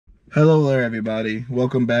Hello there, everybody.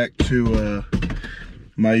 Welcome back to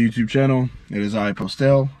my YouTube channel. It is I,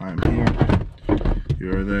 Postel. I'm here.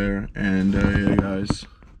 You are there. And yeah, guys,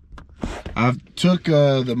 I took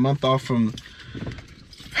the month off from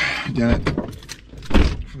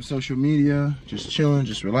social media, just chilling,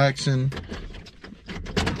 just relaxing,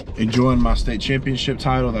 enjoying my state championship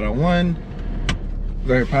title that I won.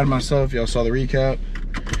 Very proud of myself. Y'all saw the recap.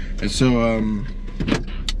 And so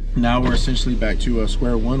now we're essentially back to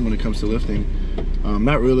square one when it comes to lifting.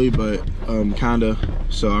 Not really, but kinda.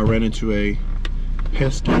 So I ran into a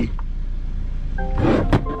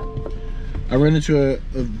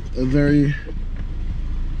very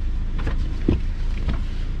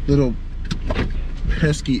little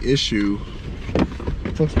pesky issue.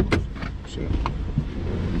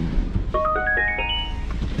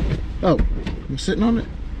 Oh, I'm sitting on it?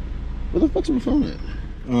 Where the fuck's my phone at?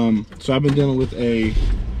 So I've been dealing with a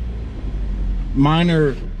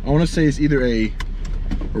minor, I want to say it's either a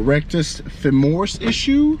rectus femoris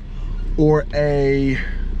issue or a,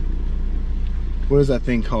 what is that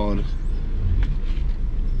thing called?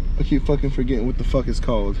 I keep fucking forgetting what the fuck it's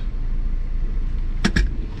called.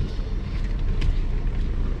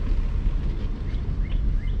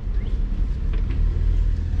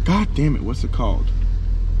 God damn it, what's it called?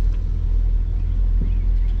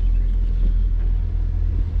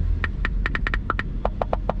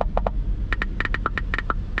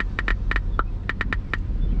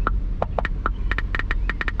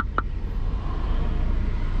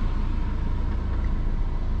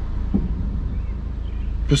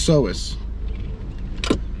 Psoas,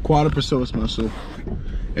 quadripsoas muscle.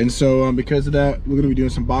 And so because of that, we're gonna be doing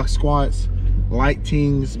some box squats.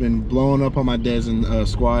 Lightting's been blowing up on my des and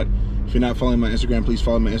squat. If you're not following my Instagram, please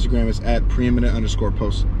follow my Instagram. It's at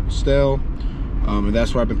preeminent_postel. And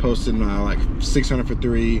that's where I've been posting my like 600 for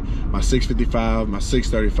 3, my 655, my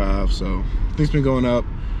 635. So things been going up.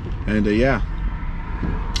 And yeah,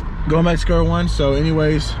 going back to square one. So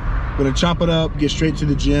anyways, gonna chop it up, get straight to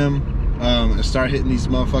the gym, and start hitting these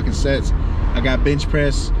motherfucking sets. I got bench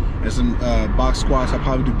press and some box squats. I'll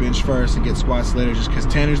probably do bench first and get squats later just because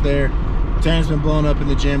Tanner's there. Tanner's been blowing up in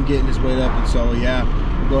the gym, getting his weight up, and so yeah,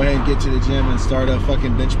 we'll go ahead and get to the gym and start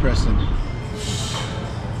fucking bench pressing.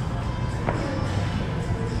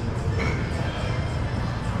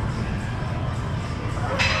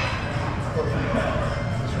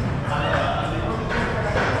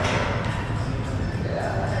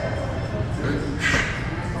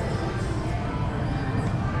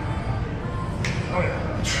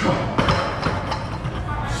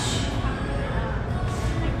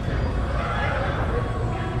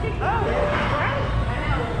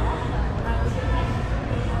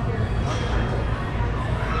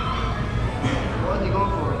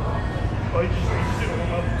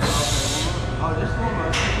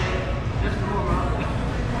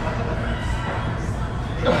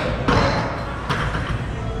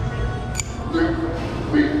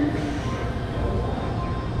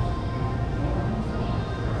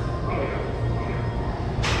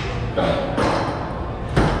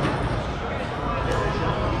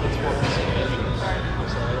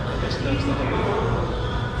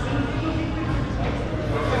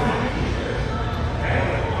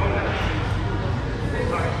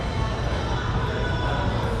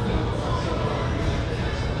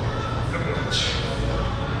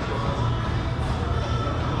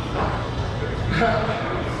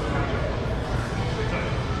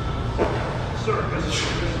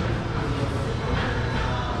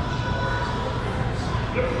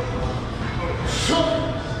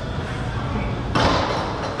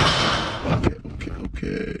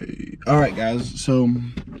 Okay. All right, guys. So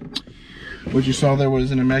what you saw there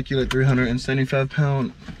was an immaculate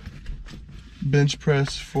 375-pound bench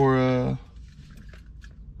press for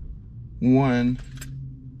one.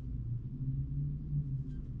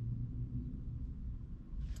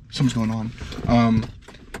 Something's going on.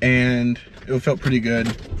 And it felt pretty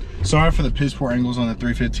good. Sorry for the piss poor angles on the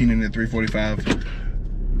 315 and the 345.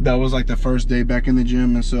 That was like the first day back in the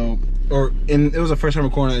gym, and so, it was the first time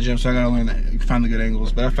recording at the gym, so I gotta learn that, find the good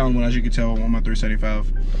angles. But I found one, as you can tell, on my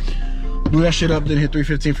 375. Blew that shit up, then hit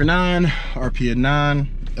 315 for 9, RP at 9,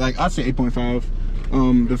 like I'd say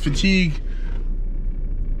 8.5. The fatigue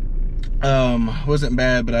wasn't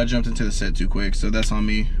bad, but I jumped into the set too quick, so that's on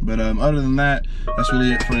me. But other than that, that's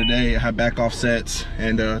really it for today. I have back off sets,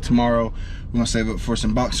 and tomorrow we're gonna save up for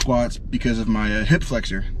some box squats because of my hip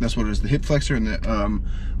flexor. That's what it is, the hip flexor and the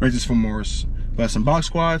rectus femoris. But some box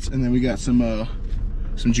squats, and then we got some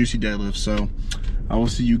juicy deadlifts. So I will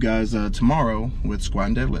see you guys tomorrow with squat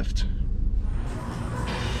and deadlift.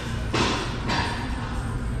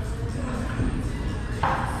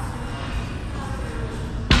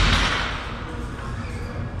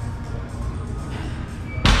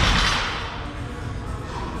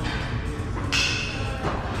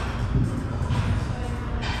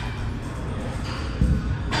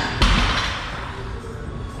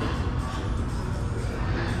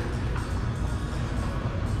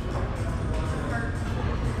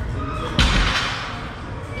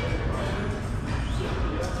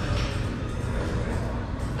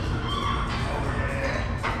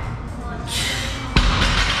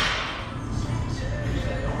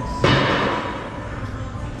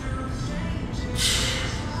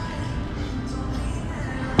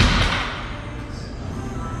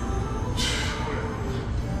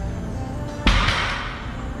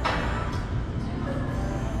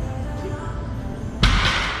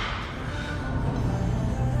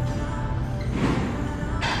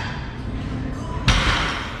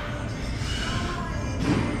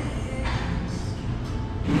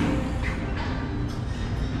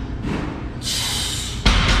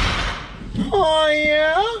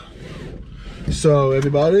 So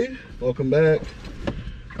everybody, welcome back.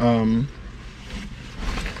 I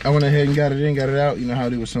went ahead and got it in, got it out. You know how I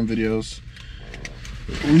do with some videos.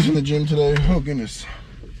 Who's in the gym today? Oh goodness.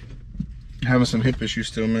 Having some hip issues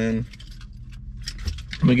still, man.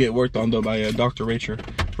 I'm gonna get worked on though by Dr.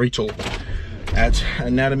 Rachel at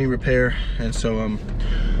Anatomy Repair. And so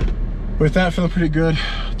with that, feeling pretty good.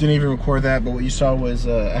 Didn't even record that, but what you saw was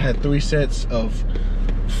I had 3 sets of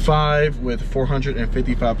 5 with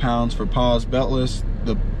 455 pounds for pause beltless.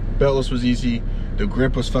 The beltless was easy. The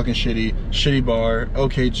grip was fucking shitty bar,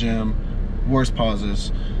 okay gym, worst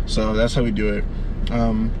pauses. So that's how we do it.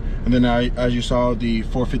 And then as you saw, the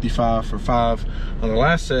 455 for 5 on the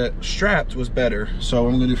last set, strapped was better. So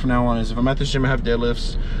what I'm gonna do from now on is if I'm at this gym and have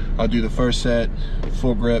deadlifts, I'll do the first set,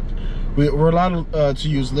 full grip. We're allowed to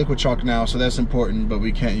use liquid chalk now, so that's important, but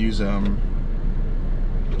we can't use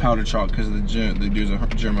powder chalk because of the dude's a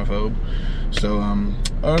germaphobe. So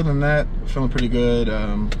other than that, feeling pretty good.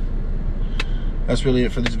 That's really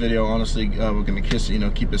it for this video. Honestly, we're gonna kiss it, you know,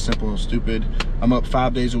 keep it simple and stupid. I'm up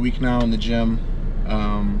 5 days a week now in the gym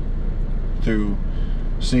through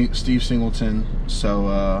Steve Singleton.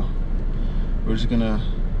 So we're just gonna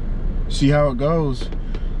see how it goes.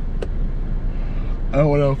 I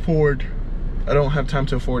don't have time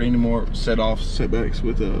to afford any more setbacks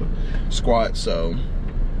with a squat, so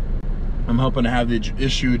I'm hoping to have the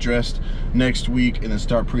issue addressed next week and then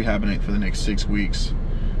start prehabbing it for the next 6 weeks.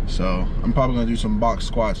 So I'm probably gonna do some box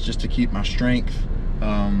squats just to keep my strength.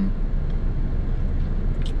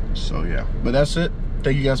 So yeah, but that's it.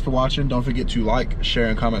 Thank you guys for watching. Don't forget to like, share,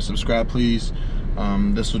 and comment, subscribe, please.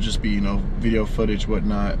 This will just be, you know, video footage,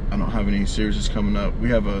 whatnot. I don't have any series coming up. We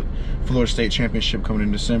have a Florida State Championship coming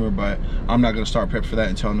in December, but I'm not gonna start prep for that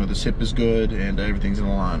until I know this hip is good and everything's in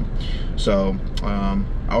line. So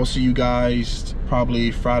I will see you guys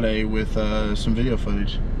probably Friday with some video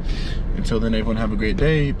footage. Until then, everyone have a great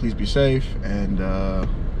day. Please be safe and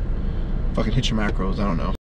fucking hit your macros. I don't know.